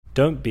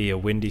Don't be a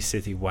Windy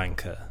City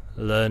wanker.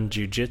 Learn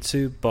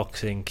jiu-jitsu,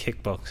 boxing,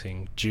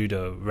 kickboxing,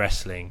 judo,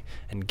 wrestling,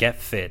 and get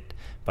fit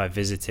by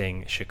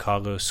visiting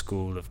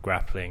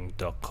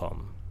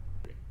chicagoschoolofgrappling.com.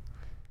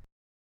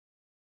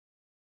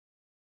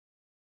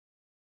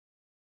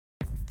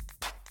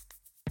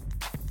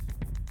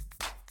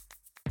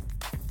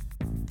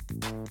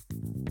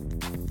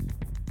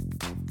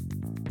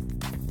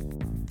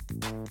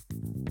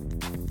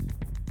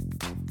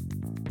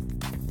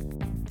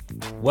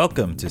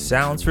 Welcome to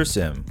Sounds for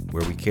Sim,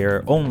 where we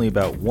care only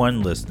about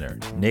one listener,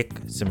 Nick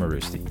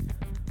Cimarusti.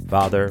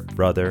 Father,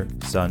 brother,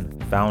 son,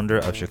 founder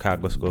of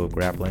Chicago School of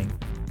Grappling,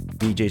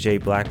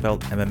 BJJ black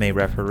belt MMA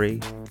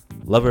referee,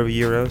 lover of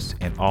Euros,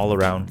 and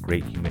all-around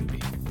great human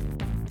being.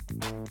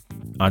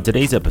 On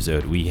today's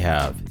episode, we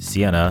have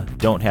Sienna,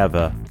 Don't Have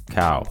a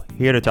Cow,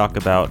 here to talk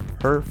about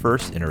her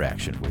first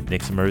interaction with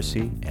Nick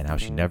Cimarusti and how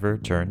she never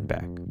turned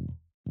back.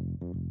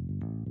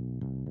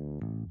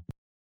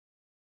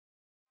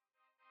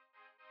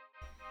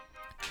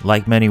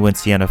 Like many, when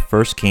Sienna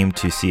first came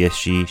to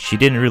CSG, she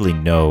didn't really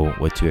know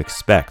what to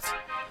expect,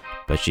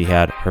 but she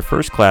had her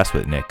first class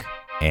with Nick,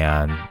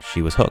 and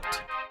she was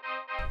hooked.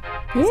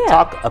 Let's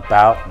talk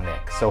about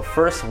Nick. So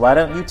first, why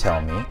don't you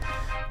tell me,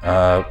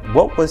 do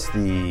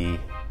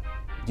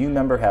you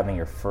remember having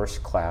your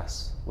first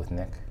class with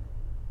Nick?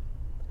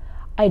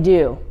 I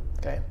do.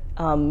 Okay.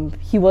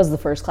 He was the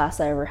first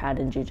class I ever had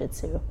in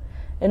jiu-jitsu,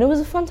 and it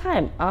was a fun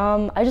time.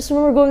 I just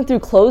remember going through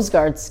closed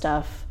guard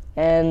stuff,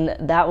 and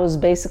that was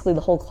basically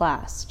the whole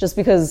class. Just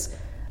because,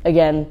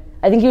 again,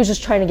 I think he was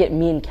just trying to get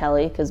me and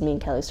Kelly, because me and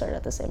Kelly started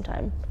at the same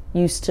time,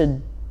 used to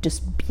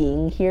just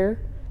being here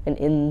and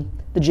in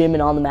the gym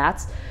and on the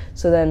mats.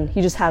 So then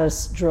he just had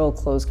us drill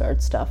closed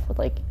guard stuff with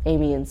like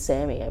Amy and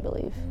Sammy, I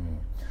believe.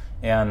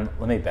 And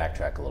let me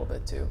backtrack a little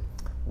bit too.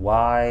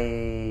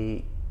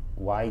 Why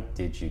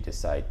did you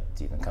decide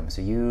to even come?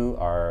 So you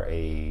are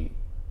a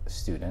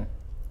student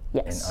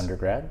in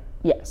undergrad?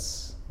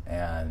 Yes.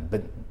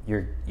 But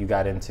you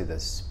got into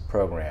this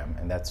program,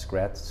 and that's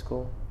grad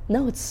school?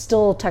 No, it's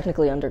still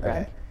technically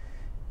undergrad. Okay.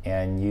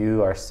 And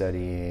you are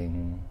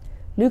studying?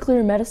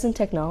 Nuclear medicine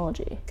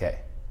technology. Okay.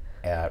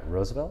 At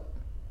Roosevelt?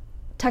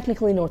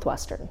 Technically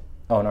Northwestern.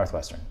 Oh,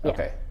 Northwestern. Yeah.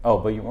 Okay. Oh,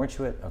 but weren't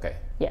you at? Okay.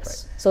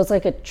 Yes. Right. So it's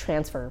like a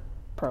transfer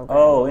program.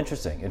 Oh,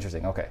 interesting.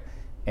 Okay.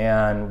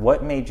 And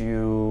what made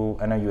you,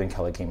 I know you and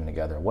Kelly came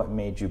together, what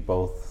made you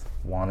both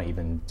want to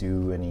even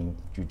do any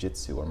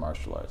jiu-jitsu or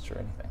martial arts or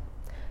anything?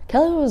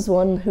 Kelly was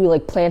one who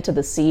like planted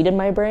the seed in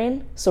my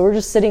brain. So we're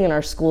just sitting in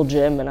our school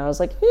gym, and I was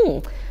like,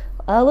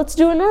 let's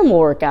do a normal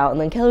workout.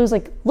 And then Kelly was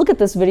like, look at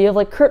this video of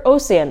like Kurt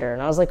Osander.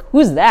 And I was like,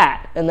 who's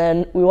that? And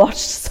then we watched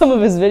some of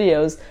his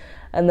videos.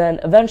 And then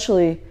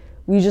eventually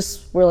we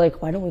just were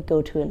like, why don't we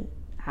go to an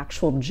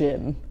actual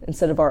gym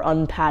instead of our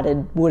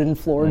unpadded wooden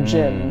floor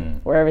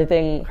gym where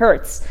everything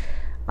hurts?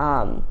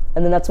 And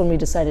then that's when we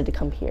decided to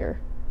come here.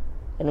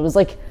 And it was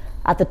like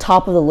at the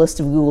top of the list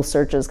of Google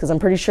searches, because I'm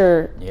pretty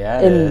sure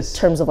in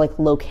terms of like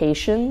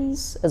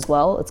locations as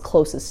well, it's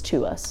closest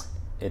to us.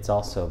 It's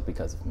also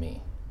because of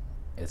me.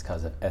 It's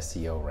because of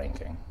SEO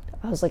ranking.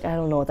 I was like, I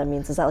don't know what that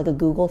means. Is that like a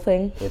Google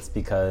thing? It's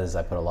because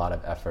I put a lot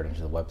of effort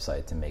into the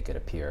website to make it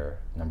appear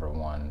number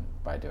one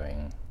by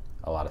doing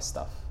a lot of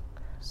stuff.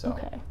 So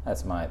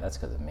that's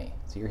because of me.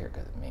 So you're here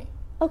because of me.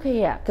 Okay,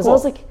 yeah. Because I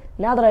was like,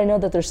 now that I know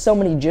that there's so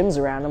many gyms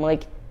around, I'm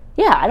like,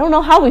 yeah, I don't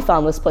know how we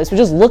found this place. We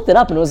just looked it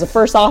up and it was the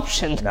first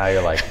option. Now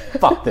you're like,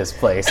 fuck this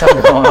place.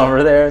 I'm going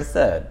over there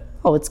instead.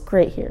 Oh, it's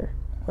great here.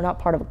 We're not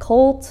part of a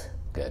cult.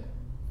 Good.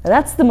 And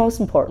that's the most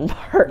important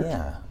part.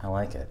 Yeah, I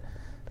like it.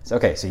 So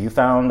you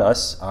found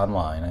us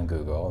online on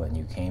Google, and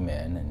you came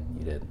in and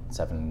you did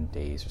 7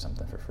 days or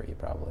something for free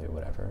probably, or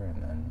whatever,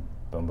 and then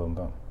boom, boom,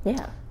 boom.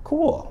 Yeah.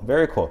 Cool.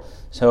 Very cool.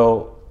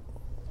 So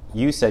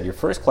you said your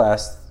first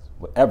class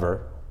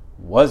ever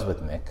was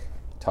with Nick,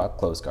 taught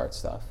closed guard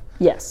stuff.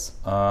 Yes.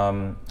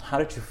 How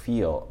did you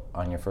feel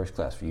on your first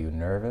class? Were you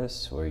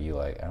nervous? Were you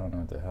like, I don't know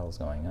what the hell's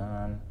going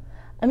on?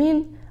 I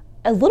mean,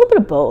 a little bit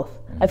of both.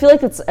 I feel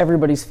like it's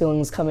everybody's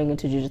feelings coming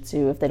into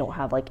jiu-jitsu if they don't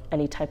have like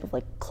any type of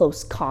like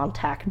close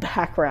contact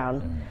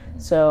background.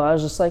 So I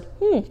was just like,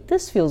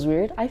 this feels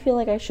weird. I feel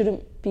like I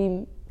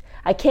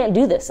can't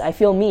do this. I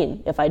feel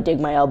mean if I dig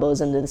my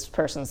elbows into this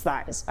person's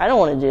thighs. I don't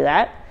want to do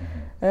that.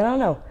 And I don't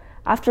know.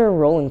 After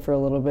rolling for a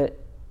little bit,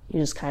 you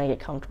just kind of get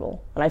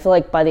comfortable. And I feel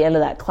like by the end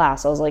of that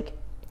class, I was like,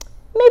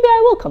 maybe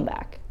I will come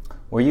back.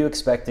 Were you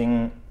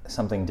expecting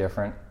something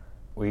different?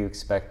 Were you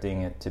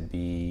expecting it to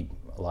be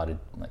a lot of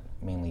like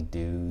mainly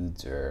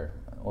dudes, or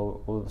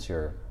what was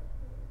your,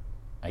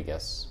 I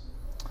guess,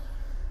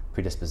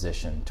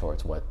 predisposition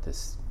towards what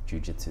this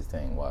jiu-jitsu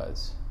thing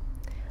was?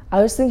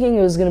 I was thinking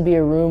it was going to be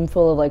a room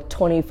full of like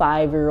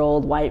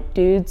 25-year-old white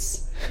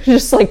dudes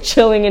just like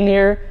chilling in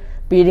here,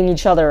 beating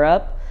each other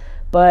up.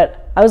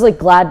 But I was like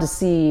glad to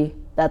see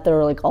that there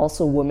were like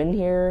also women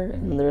here,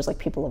 and there's like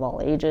people of all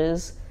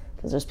ages,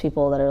 because there's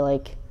people that are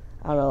like,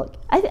 I don't know, like,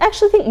 I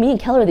actually think me and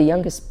Kelly are the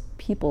youngest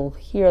people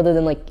here other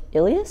than like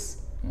Ilias,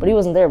 but he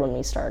wasn't there when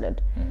we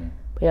started.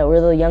 But yeah,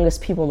 we're the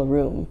youngest people in the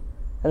room,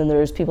 And then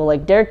there's people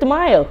like Derek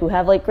DeMaio who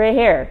have like gray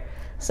hair.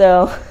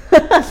 So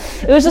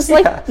it was just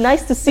like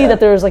nice to see that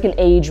there was like an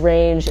age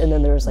range, and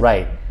then there was like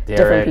Right.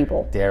 different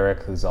people.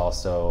 Derek, who's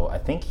also, I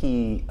think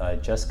he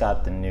just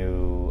got the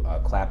new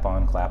clap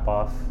on, clap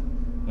off,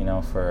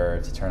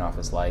 to turn off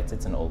his lights.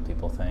 It's an old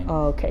people thing.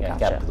 Oh, okay, Yeah, he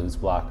gotcha. got blues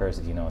blockers,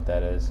 if you know what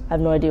that is. I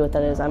have no idea what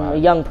that is. I'm wow. a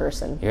young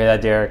person. You hear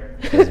that,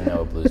 Derek? He doesn't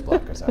know what blues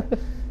blockers are.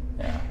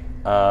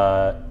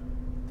 Yeah.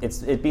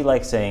 It'd be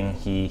like saying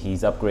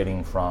he's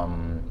upgrading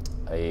from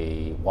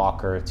a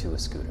walker to a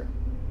scooter.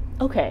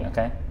 Okay.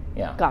 Okay?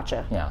 Yeah.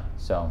 Gotcha. Yeah.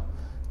 So,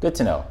 good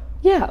to know.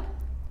 Yeah.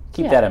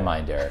 Keep Yeah. that in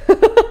mind, Derek.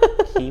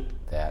 Keep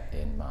that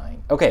in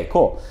mind. Okay,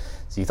 cool.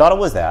 So you thought it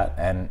was that,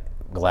 and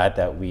glad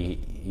that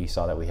you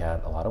saw that we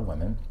had a lot of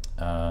women.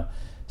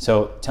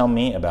 So tell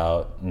me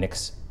about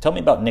Nick's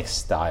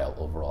style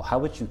overall. How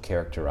would you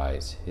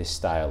characterize his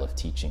style of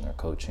teaching or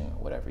coaching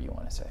or whatever you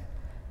want to say?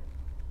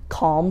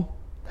 Calm.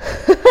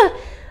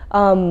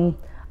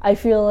 I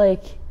feel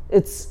like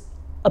it's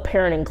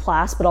apparent in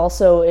class, but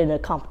also in a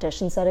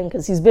competition setting,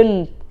 because he's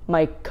been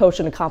my coach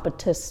in a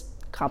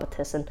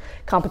competition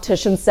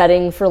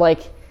setting for like,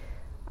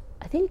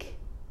 I think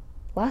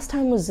last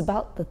time was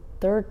about the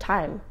third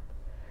time.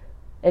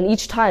 And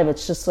each time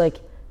it's just like,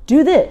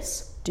 do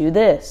this, do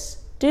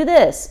this, do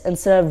this,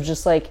 instead of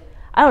just like,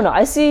 I don't know.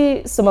 I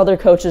see some other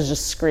coaches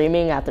just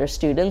screaming at their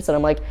students, and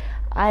I'm like,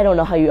 I don't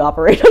know how you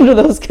operate under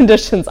those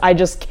conditions. I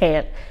just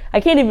can't. I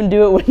can't even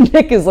do it when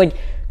Nick is like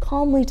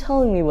calmly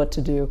telling me what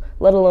to do,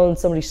 let alone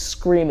somebody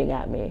screaming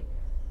at me.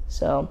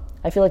 So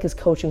I feel like his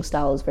coaching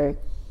style is very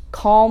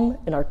calm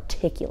and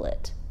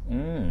articulate.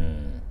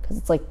 Because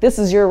it's like, this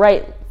is your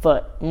right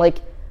foot. I'm like,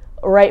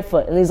 right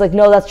foot. And he's like,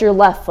 no, that's your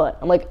left foot.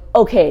 I'm like,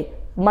 okay,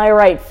 my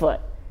right foot,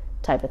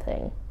 type of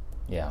thing.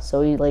 Yeah.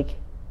 So he like,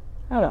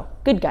 I don't know,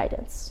 good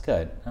guidance.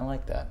 Good. I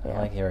like that. Yeah. I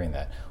like hearing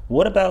that.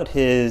 What about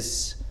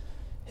his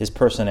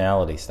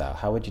personality style?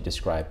 How would you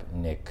describe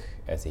Nick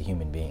as a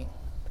human being?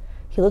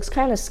 He looks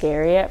kind of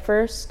scary at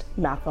first,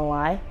 not gonna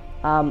lie.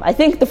 I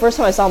think the first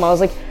time I saw him, I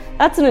was like,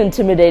 that's an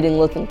intimidating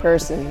looking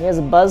person. He has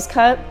a buzz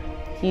cut.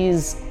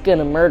 He's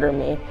gonna murder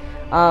me.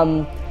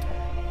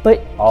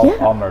 But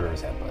All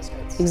murderers have buzz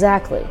cuts.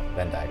 exactly.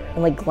 Venn diagram.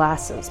 And like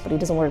glasses, but he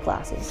doesn't wear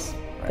glasses.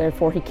 Right.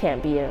 Therefore, he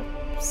can't be a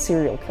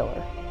serial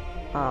killer.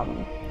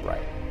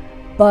 Right.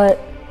 But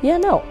yeah,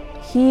 no,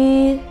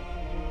 he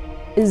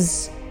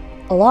is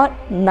a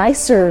lot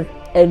nicer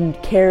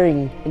and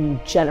caring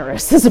and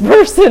generous as a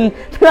person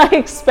than I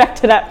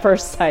expected at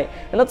first sight.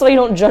 And that's why you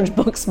don't judge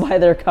books by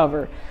their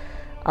cover.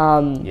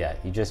 Yeah,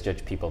 you just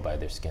judge people by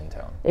their skin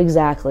tone.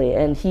 Exactly.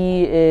 And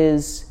he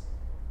is,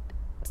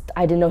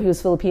 I didn't know he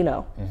was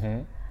Filipino.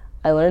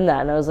 I learned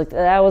that and I was like,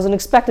 I wasn't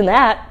expecting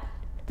that.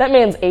 That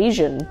man's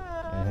Asian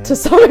to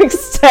some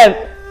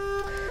extent.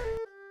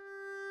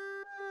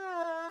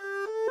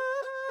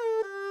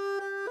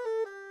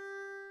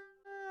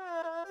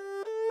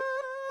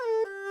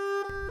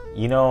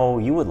 You know,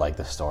 you would like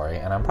this story,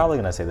 and I'm probably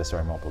going to say this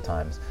story multiple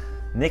times.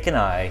 Nick and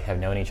I have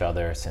known each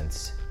other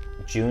since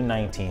June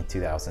 19th,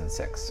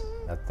 2006.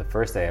 That's the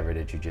first day I ever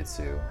did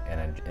jiu-jitsu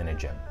in a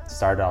gym.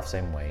 Started off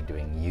same way,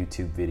 doing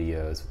YouTube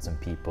videos with some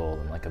people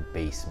in like a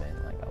basement.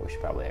 Like, oh, we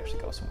should probably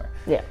actually go somewhere.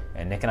 Yeah.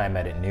 And Nick and I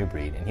met at New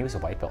Breed, and he was a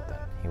white belt then.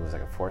 He was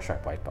like a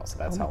 4-stripe white belt, so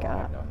that's how long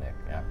I've known Nick.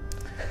 Yeah.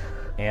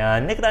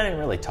 And Nick and I didn't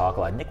really talk a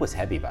lot. Nick was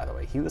heavy, by the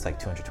way. He was like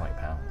 220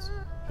 pounds.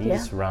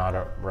 He's around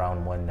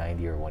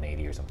 190 or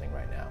 180 or something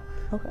right now.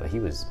 Okay. But he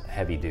was a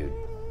heavy dude.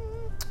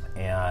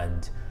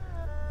 And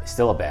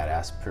still a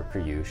badass per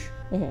usual.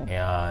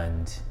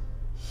 And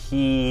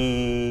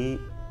we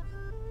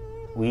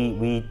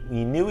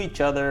knew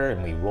each other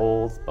and we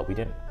rolled, but we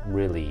didn't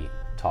really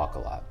talk a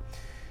lot.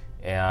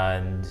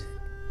 And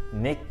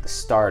Nick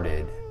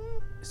started,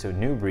 so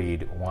New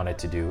Breed wanted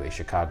to do a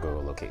Chicago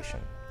location,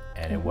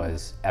 and it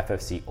was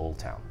FFC Old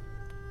Town,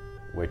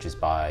 which is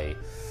by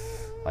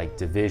like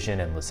Division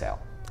and LaSalle.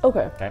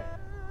 Okay. Okay.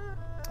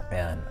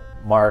 And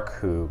Mark,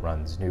 who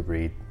runs New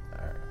Breed,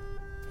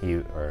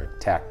 or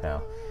TAC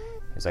now,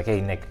 he's like,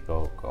 hey, Nick,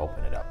 go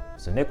open it up.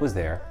 So Nick was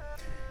there,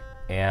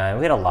 and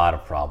we had a lot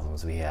of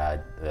problems. We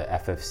had the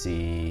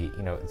FFC,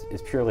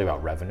 it's purely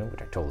about revenue,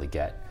 which I totally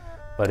get.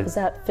 But Is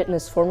that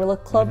fitness formula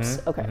clubs?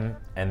 Okay.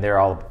 and they're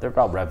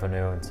about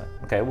revenue, and it's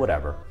like, okay,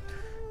 whatever.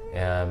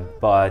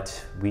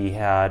 But we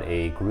had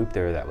a group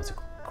there that was a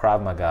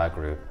Krav Maga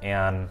group,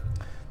 and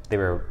they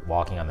were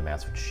walking on the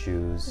mats with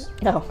shoes.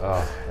 No.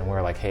 And we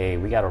were like, hey,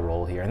 we got to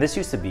roll here. And this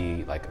used to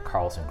be like a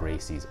Carlson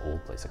Gracie's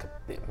old place, like a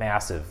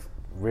massive,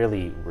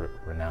 really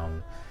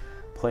renowned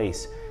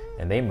place.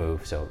 And they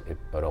moved, so it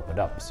opened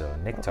up. So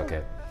Nick took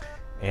it.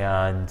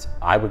 And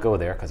I would go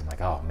there because I'm like,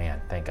 oh man,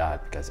 thank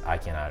God, because I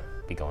cannot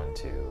be going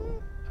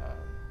to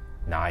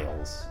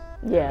Niles.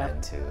 Yeah.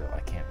 And then I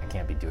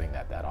can't be doing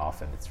that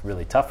often. It's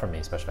really tough for me,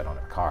 especially if I don't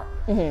have a car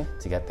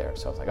to get there.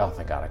 So I was like, oh,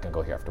 thank God, I can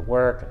go here after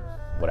work and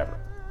whatever.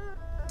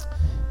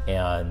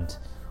 And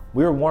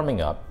we were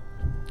warming up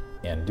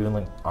and doing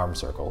like arm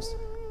circles,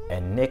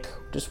 and Nick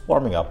just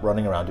warming up,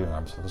 running around doing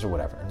arm circles or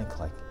whatever. And Nick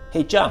like,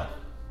 hey John,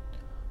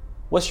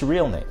 what's your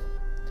real name?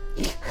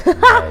 I'm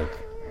like,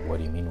 what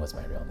do you mean what's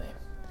my real name?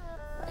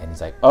 And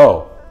he's like,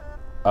 oh,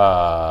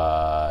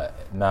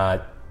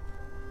 not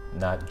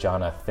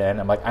Jonathan.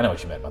 I'm like, I know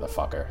what you meant,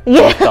 motherfucker.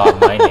 You thought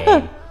my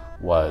name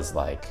was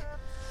like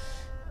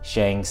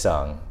Shang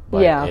Tsung,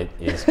 but it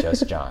is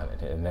just John.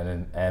 And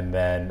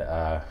then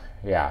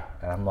yeah.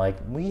 And I'm like,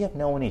 we have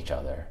known each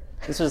other.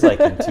 This was like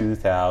in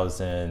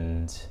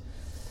 2000,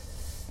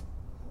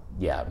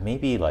 yeah,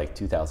 maybe like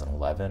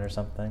 2011 or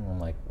something. I'm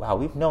like, wow,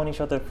 we've known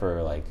each other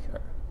for like,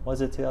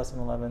 was it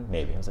 2011?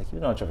 Maybe. I was like,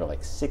 you've known each other for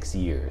like 6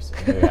 years,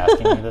 and you're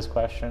asking me this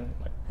question?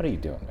 I'm like, what are you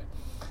doing, man?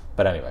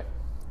 But anyway,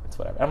 it's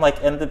whatever. I'm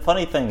like, and the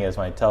funny thing is,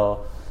 when I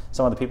tell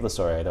some of the people the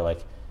story, they're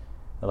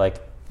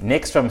like,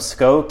 Nick's from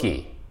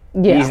Skokie.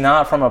 Yeah. He's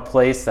not from a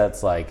place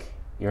that's like,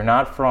 you're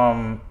not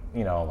from,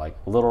 you know, like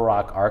Little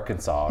Rock,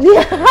 Arkansas.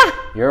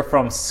 You're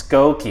from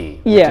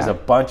Skokie, which is a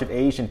bunch of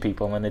Asian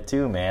people in it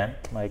too, man.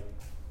 Like,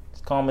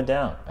 just calm it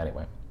down.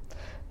 Anyway.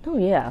 Oh,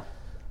 yeah.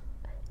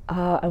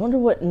 I wonder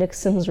what Nick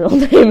Sim's real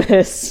name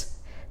is.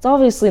 It's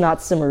obviously not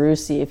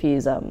Cimarusi if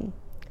he's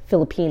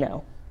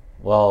Filipino.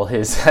 Well,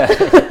 his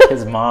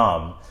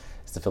mom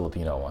is the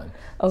Filipino one.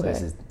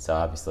 Okay. So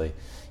obviously,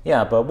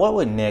 yeah. But what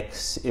would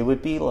Nick's? It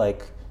would be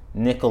like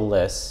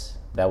Nicholas.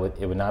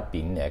 It would not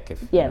be Nick.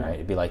 Right?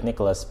 It'd be like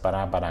Nicholas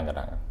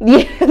Barangaranga.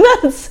 Yeah,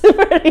 that's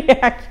pretty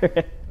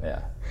accurate.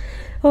 Yeah.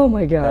 Oh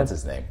my God. That's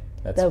his name.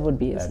 That would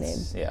be his name.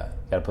 Yeah.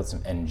 Got to put some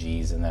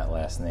NGs in that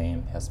last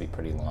name. It has to be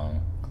pretty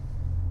long.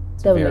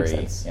 That would make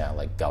sense. Yeah,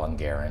 like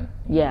Galangaran.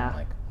 Yeah.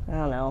 Like, I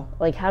don't know.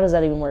 Like, how does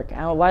that even work?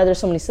 Why are there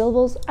so many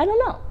syllables? I don't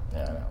know.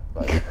 Yeah, I know.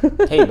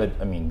 But hey,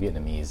 I mean,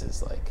 Vietnamese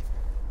is like.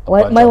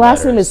 My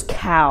last name is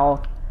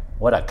Cao.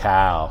 What a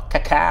cow!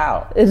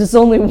 Cacao. It is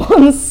only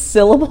one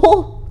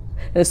syllable.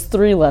 It's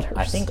 3 letters.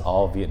 I think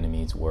all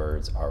Vietnamese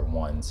words are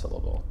one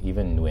syllable.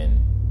 Even Nguyen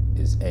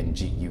is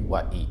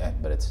N-G-U-Y-E-N,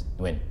 but it's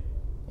Nguyen.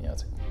 You know,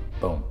 it's like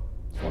boom.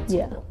 It's one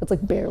syllable. Yeah, it's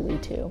like barely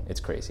 2. It's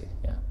crazy.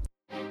 Yeah.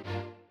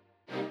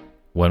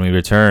 When we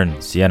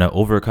return, Sienna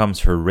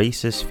overcomes her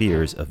racist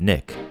fears of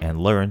Nick and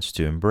learns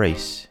to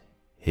embrace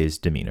his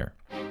demeanor.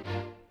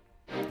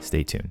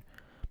 Stay tuned.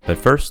 But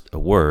first, a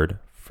word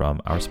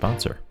from our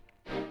sponsor.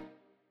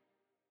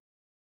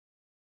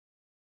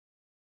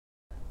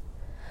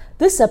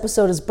 This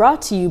episode is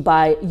brought to you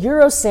by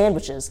Euro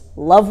Sandwiches.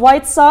 Love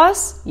white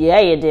sauce? Yeah,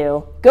 you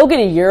do. Go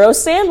get a Euro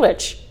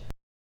sandwich.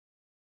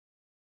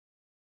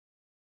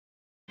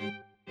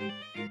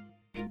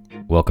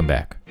 Welcome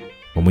back.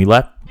 When we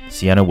left,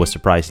 Sienna was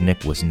surprised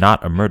Nick was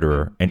not a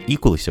murderer and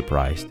equally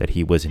surprised that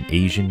he was an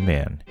Asian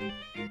man.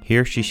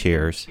 Here she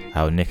shares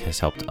how Nick has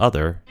helped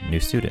other new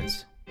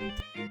students.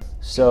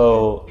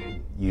 So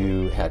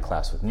you had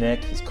class with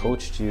Nick. He's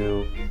coached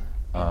you.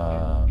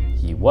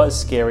 He was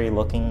scary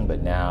looking,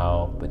 but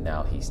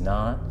now he's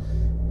not.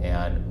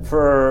 And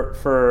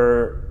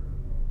for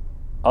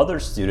other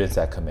students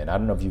that come in, I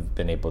don't know if you've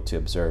been able to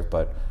observe,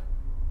 but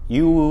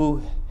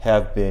you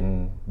have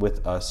been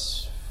with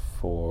us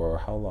for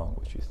how long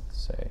would you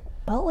say?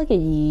 About like a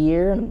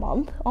year and a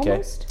month,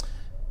 almost.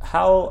 Okay.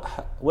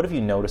 What have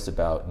you noticed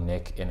about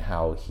Nick and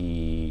how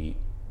he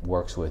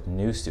works with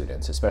new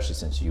students, especially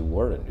since you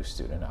were a new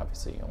student,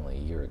 obviously only a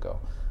year ago?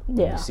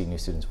 When you see new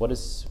students, what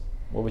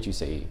would you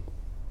say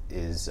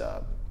is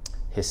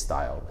his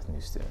style with new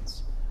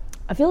students?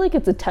 I feel like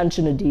it's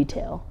attention to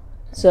detail.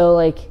 So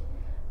like,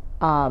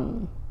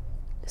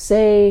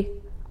 say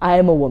I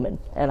am a woman,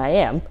 and I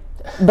am,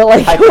 but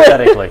like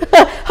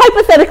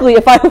hypothetically,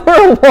 if I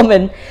were a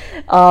woman,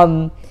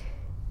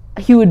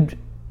 he would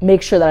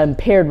make sure that I'm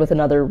paired with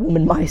another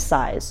woman my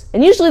size.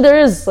 And usually there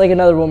is like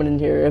another woman in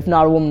here, if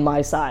not a woman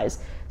my size.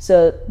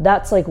 So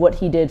that's like what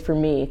he did for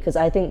me, because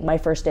I think my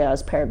first day I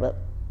was paired with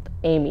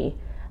Amy.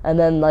 And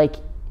then like,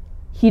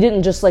 he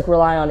didn't just like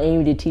rely on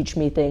Amy to teach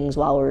me things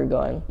while we were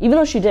going, even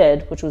though she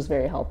did, which was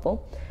very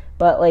helpful.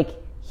 But like,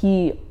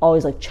 he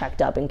always like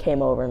checked up and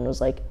came over and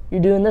was like,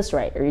 you're doing this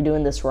right, or you're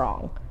doing this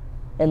wrong.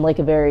 And like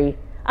a very,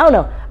 I don't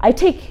know, I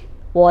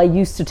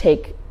used to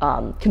take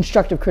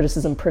constructive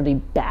criticism pretty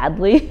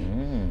badly.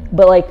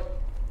 But like,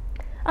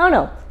 I don't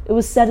know, it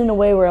was said in a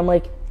way where I'm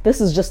like,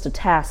 this is just a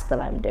task that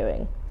I'm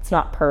doing. It's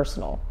not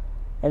personal.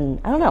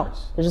 And I don't know,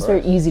 it's just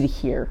very easy to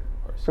hear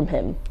from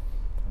him.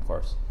 Of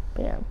course.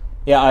 Yeah.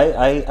 Yeah,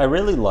 I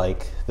really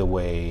like the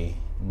way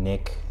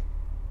Nick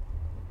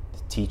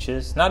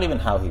teaches, not even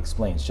how he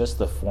explains, just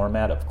the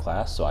format of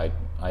class. So I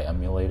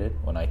emulate it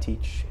when I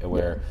teach,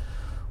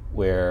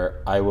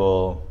 where I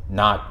will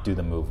not do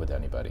the move with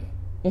anybody.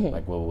 Mm-hmm.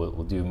 Like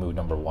we'll do move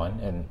number 1,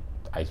 and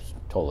I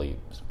totally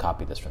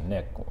copied this from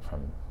Nick,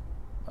 from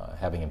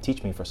having him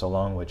teach me for so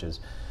long, which is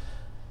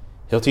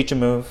he'll teach a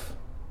move,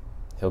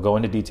 he'll go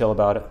into detail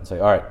about it and say,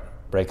 all right,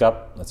 break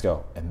up, let's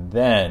go. And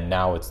then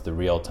now it's the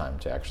real time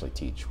to actually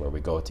teach, where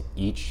we go to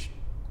each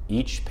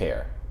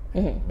pair,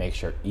 make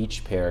sure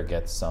each pair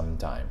gets some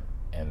time,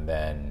 and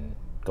then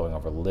going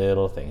over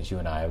little things. You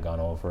and I have gone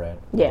over it.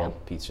 Yeah.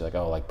 Pieces, you're like,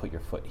 oh, like put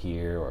your foot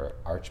here or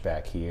arch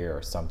back here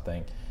or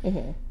something.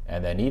 Mm-hmm.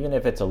 And then even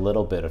if it's a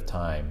little bit of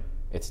time,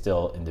 it's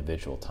still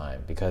individual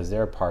time, because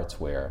there are parts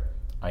where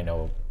I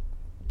know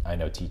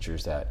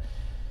teachers that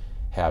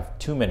have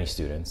too many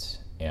students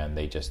and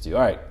they just do,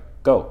 all right,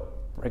 go,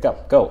 break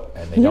up, go,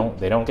 and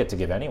they don't get to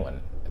give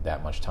anyone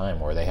that much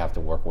time, or they have to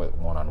work with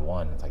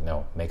one-on-one. It's like,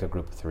 no, make a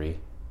group of 3.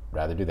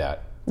 Rather do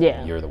that.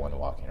 Yeah. You're the one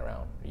walking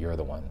around. You're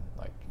the one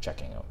like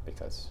checking them,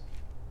 because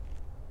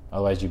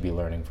otherwise you'd be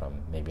learning from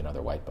maybe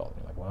another white belt.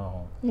 You're like,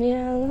 well,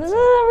 Yeah, that's not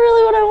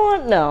really what I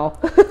want. No.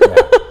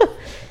 yeah.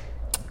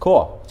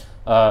 Cool.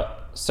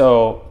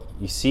 So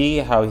you see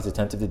how he's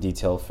attentive to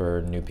detail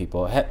for new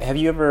people. Have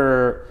you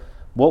ever?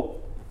 Well,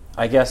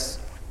 I guess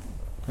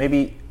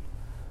maybe.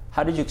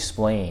 How did you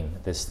explain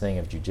this thing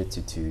of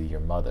jiu-jitsu to your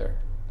mother?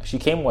 She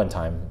came one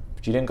time.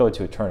 She didn't go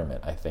to a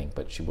tournament, I think,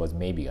 but she was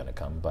maybe going to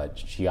come. But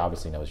she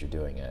obviously knows you're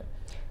doing it.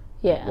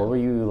 Yeah. What were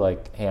you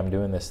like? Hey, I'm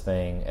doing this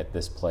thing at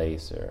this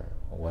place or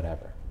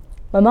whatever.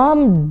 My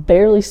mom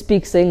barely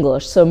speaks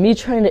English, so me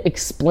trying to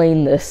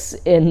explain this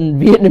in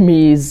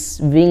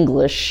Vietnamese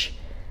Vinglish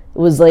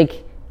was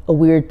like a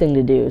weird thing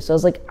to do. So I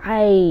was like,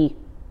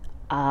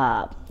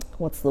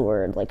 what's the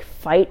word? Like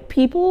fight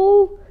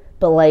people,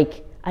 but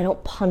like I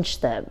don't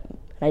punch them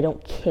and I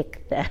don't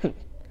kick them.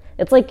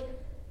 It's like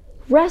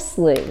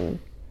wrestling.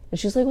 And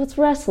she's like, what's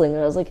wrestling?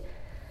 And I was like,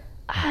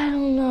 I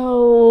don't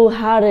know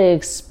how to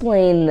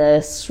explain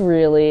this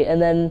really.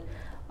 And then,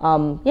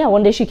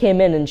 one day she came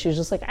in and she was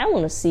just like, I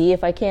want to see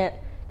if I can't,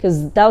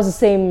 because that was the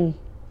same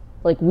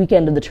like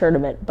weekend of the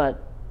tournament,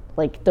 but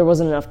like there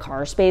wasn't enough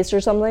car space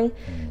or something.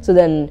 So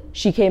then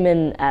she came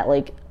in at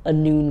like a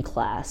noon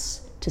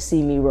class to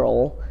see me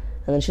roll.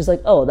 And then she's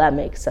like, oh, that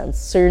makes sense.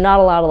 So you're not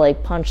allowed to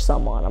like punch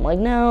someone. I'm like,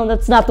 no,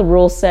 that's not the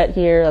rule set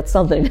here. That's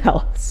something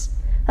else.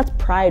 That's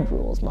pride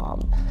rules,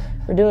 Mom.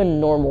 We're doing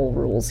normal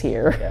rules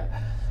here.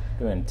 Yeah.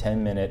 Doing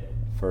 10-minute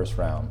first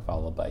round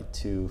followed by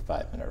 2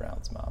 5-minute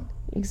rounds, Mom.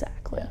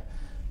 Exactly. Yeah.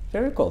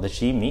 Very cool. Did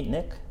she meet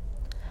Nick?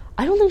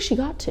 I don't think she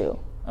got to.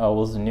 Oh, it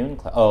was a noon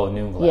class. Oh,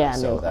 noon class. Yeah,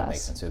 so noon that class.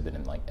 makes sense. It would have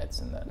been in like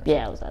Edson then.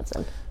 Yeah, it was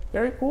Edson.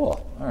 Very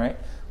cool. All right.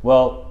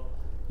 Well,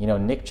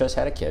 Nick just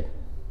had a kid.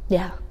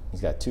 Yeah.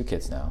 He's got 2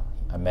 kids now.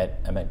 I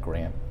met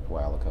Grant a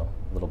while ago,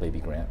 little baby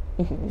Grant,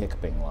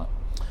 hiccuping a lot.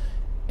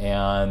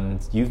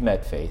 And you've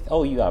met Faith.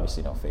 Oh, you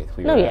obviously know Faith.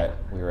 We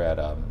were at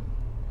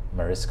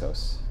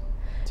Mariscos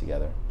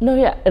together. No,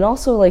 yeah. And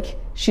also, like,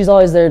 she's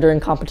always there during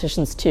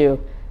competitions,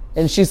 too.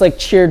 And she's, like,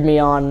 cheered me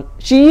on.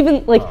 She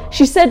even, like,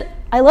 she said,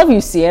 I love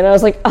you, Sienna. I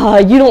was like,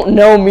 you don't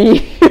know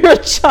me. You're a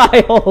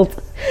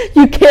child.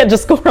 You can't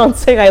just go around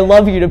saying I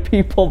love you to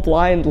people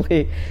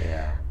blindly. Yeah.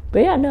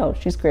 But yeah, no,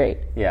 she's great.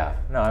 Yeah.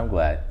 No, I'm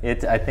glad.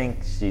 I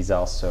think she's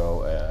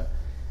also...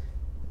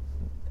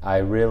 I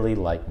really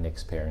like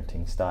Nick's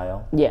parenting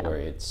style. Yeah. Where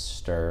it's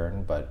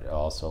stern, but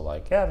also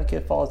like, yeah, if a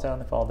kid falls down,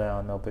 they fall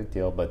down, no big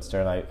deal. But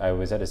stern, I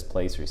was at his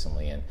place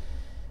recently and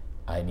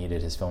I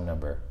needed his phone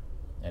number.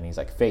 And he's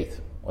like, Faith,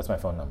 what's my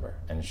phone number?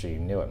 And she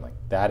knew it. I'm like,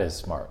 that is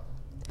smart.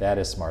 That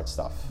is smart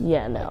stuff.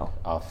 Yeah, no.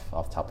 Like, off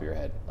the top of your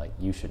head, like,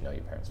 you should know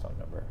your parents' phone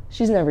number.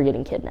 She's never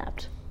getting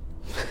kidnapped.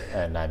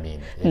 And I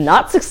mean...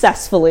 Not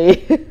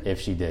successfully.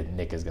 If she did,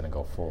 Nick is going to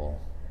go full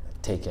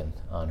Taken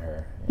on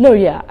her. No,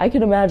 yeah, I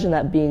could imagine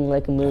that being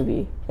like a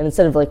movie. And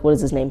instead of like, what is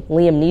his name?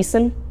 Liam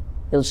Neeson,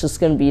 it's just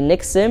going to be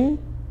Nick Sim.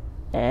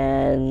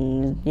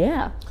 And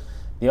yeah.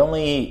 The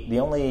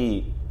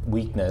only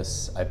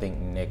weakness I think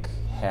Nick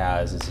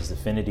has is his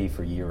affinity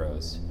for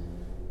gyros.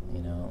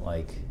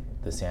 Like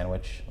the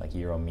sandwich, like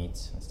gyro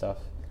meats and stuff.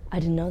 I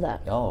didn't know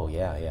that. Oh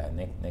yeah.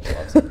 Nick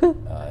loves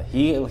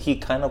it. He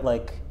kind of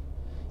like,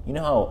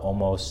 how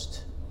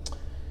almost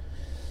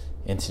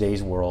in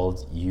today's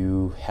world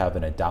you have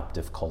an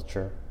adoptive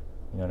culture.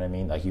 You know what I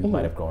mean? Like you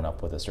might have grown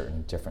up with a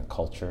certain different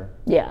culture.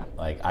 Yeah.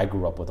 Like I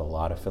grew up with a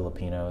lot of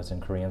Filipinos and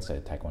Koreans. I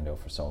did Taekwondo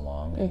for so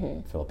long,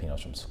 and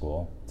Filipinos from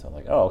school. So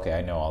like, oh, okay,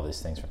 I know all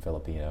these things from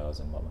Filipinos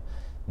and blah, blah.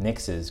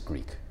 Nick's is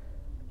Greek.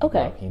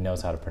 Okay. He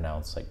knows how to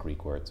pronounce like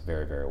Greek words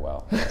very, very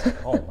well. It's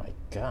like, oh my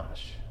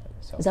gosh.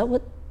 So, Is that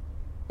what,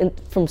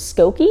 from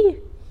Skokie?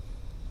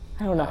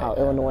 I don't know how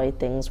Illinois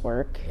things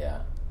work.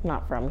 Yeah. I'm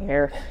not from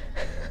here.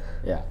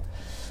 Yeah.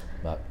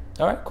 But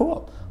all right,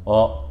 cool.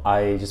 Well,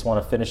 I just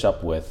want to finish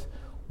up with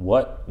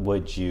what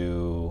would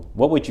you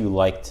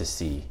like to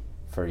see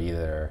for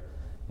either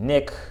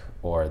Nick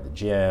or the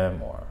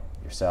gym or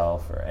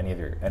yourself or any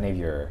of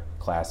your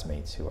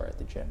classmates who are at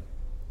the gym?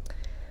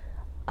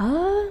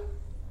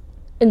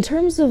 In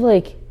terms of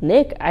like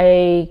Nick,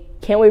 I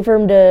can't wait for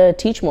him to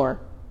teach more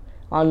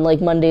on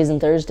like Mondays and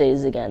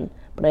Thursdays again.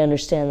 But I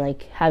understand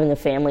like having a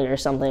family or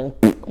something,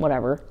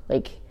 whatever.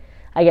 Like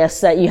I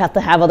guess that you have to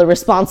have other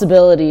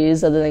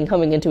responsibilities other than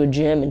coming into a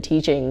gym and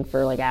teaching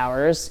for like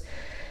hours.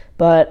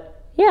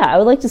 But yeah, I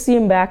would like to see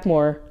him back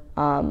more.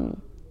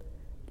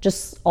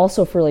 Just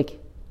also for like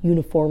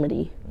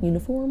uniformity.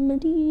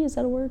 Uniformity, is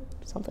that a word?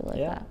 Something like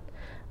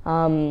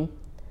that.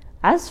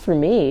 As for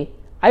me,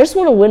 I just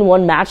want to win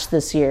one match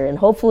this year, and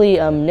hopefully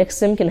Nick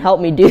Sim can help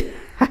me do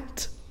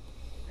that.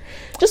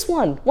 Just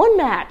one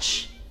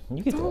match.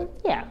 You can do it.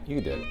 Yeah,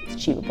 You can do it. it's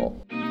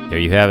achievable. There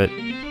you have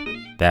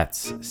it.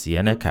 That's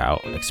Sienna Cao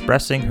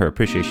expressing her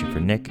appreciation for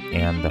Nick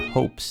and the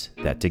hopes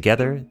that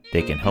together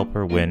they can help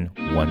her win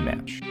one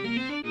match.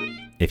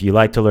 If you'd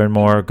like to learn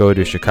more, go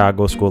to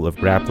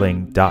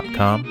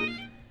chicagoschoolofgrappling.com.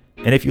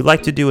 And if you'd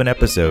like to do an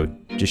episode,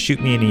 just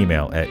shoot me an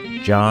email at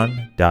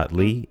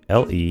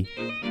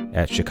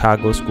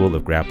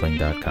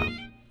john.lee@chicagoschoolofgrappling.com.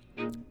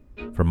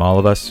 From all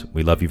of us,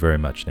 we love you very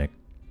much, Nick.